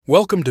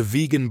Welcome to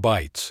Vegan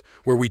Bites,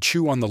 where we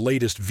chew on the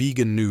latest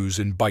vegan news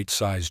in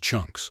bite-sized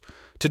chunks.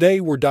 Today,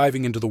 we're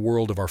diving into the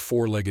world of our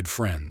four-legged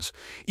friends.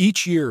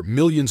 Each year,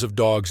 millions of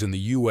dogs in the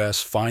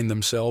U.S. find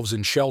themselves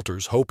in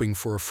shelters hoping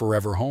for a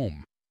forever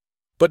home.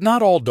 But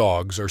not all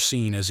dogs are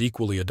seen as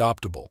equally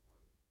adoptable.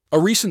 A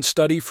recent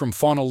study from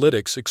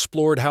Faunalytics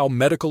explored how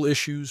medical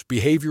issues,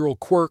 behavioral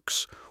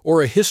quirks,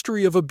 or a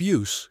history of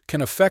abuse can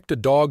affect a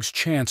dog's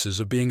chances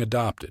of being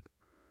adopted.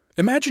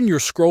 Imagine you're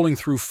scrolling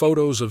through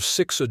photos of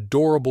 6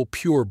 adorable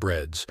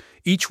purebreds,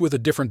 each with a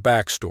different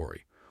backstory.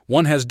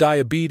 One has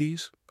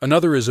diabetes,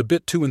 another is a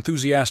bit too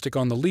enthusiastic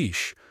on the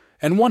leash,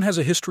 and one has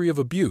a history of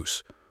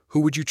abuse. Who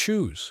would you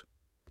choose?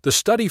 The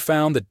study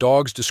found that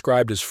dogs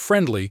described as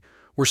friendly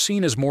were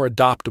seen as more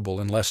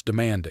adoptable and less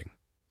demanding.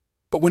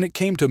 But when it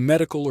came to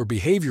medical or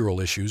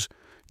behavioral issues,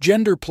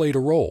 gender played a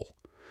role.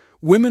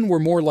 Women were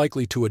more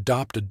likely to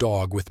adopt a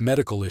dog with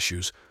medical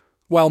issues,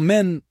 while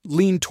men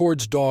leaned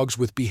towards dogs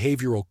with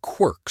behavioral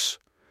quirks.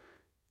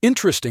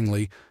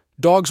 Interestingly,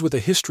 dogs with a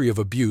history of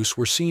abuse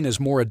were seen as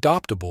more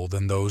adoptable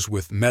than those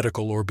with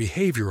medical or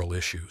behavioral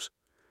issues.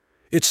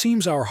 It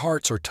seems our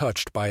hearts are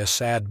touched by a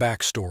sad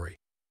backstory,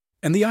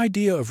 and the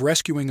idea of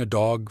rescuing a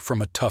dog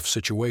from a tough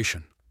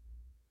situation.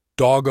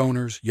 Dog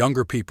owners,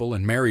 younger people,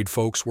 and married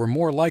folks were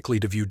more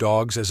likely to view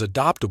dogs as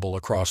adoptable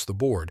across the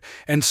board,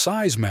 and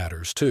size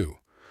matters too.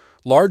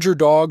 Larger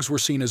dogs were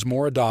seen as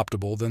more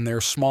adoptable than their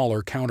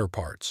smaller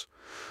counterparts.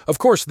 Of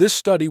course, this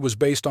study was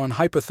based on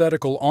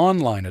hypothetical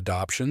online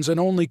adoptions and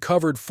only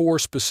covered 4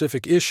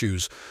 specific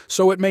issues,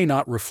 so it may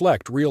not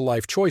reflect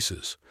real-life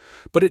choices.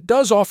 But it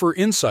does offer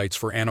insights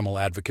for animal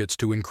advocates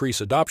to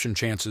increase adoption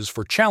chances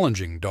for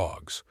challenging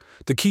dogs.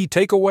 The key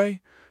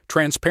takeaway?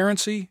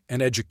 Transparency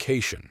and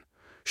education.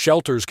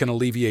 Shelters can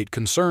alleviate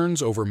concerns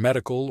over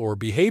medical or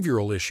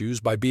behavioral issues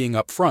by being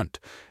upfront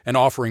and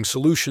offering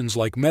solutions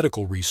like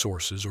medical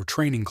resources or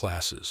training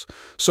classes.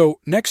 So,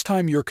 next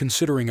time you're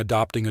considering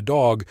adopting a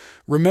dog,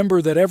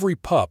 remember that every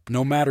pup,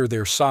 no matter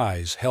their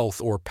size,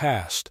 health, or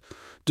past,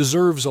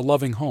 deserves a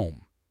loving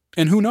home.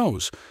 And who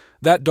knows,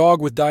 that dog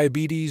with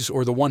diabetes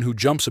or the one who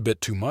jumps a bit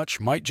too much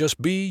might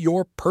just be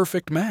your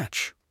perfect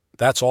match.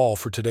 That's all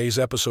for today's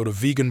episode of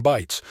Vegan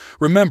Bites.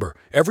 Remember,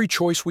 every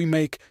choice we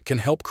make can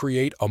help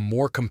create a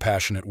more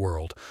compassionate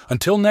world.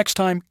 Until next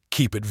time,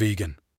 keep it vegan.